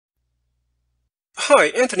Hi,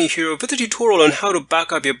 Anthony here with a tutorial on how to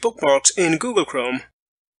back up your bookmarks in Google Chrome.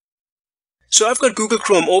 So I've got Google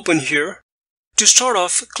Chrome open here. To start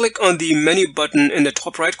off, click on the menu button in the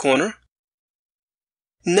top right corner.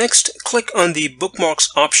 Next, click on the Bookmarks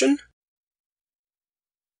option.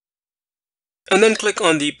 And then click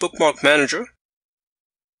on the Bookmark Manager.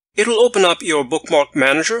 It will open up your Bookmark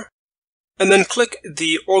Manager. And then click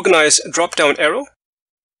the Organize drop-down arrow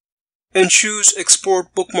and choose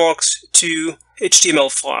Export Bookmarks to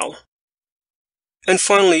HTML file. And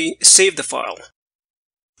finally, save the file.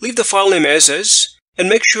 Leave the file name as is, and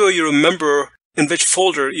make sure you remember in which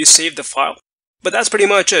folder you saved the file. But that's pretty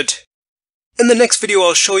much it. In the next video,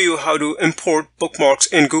 I'll show you how to import bookmarks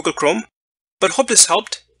in Google Chrome. But hope this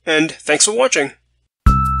helped, and thanks for watching.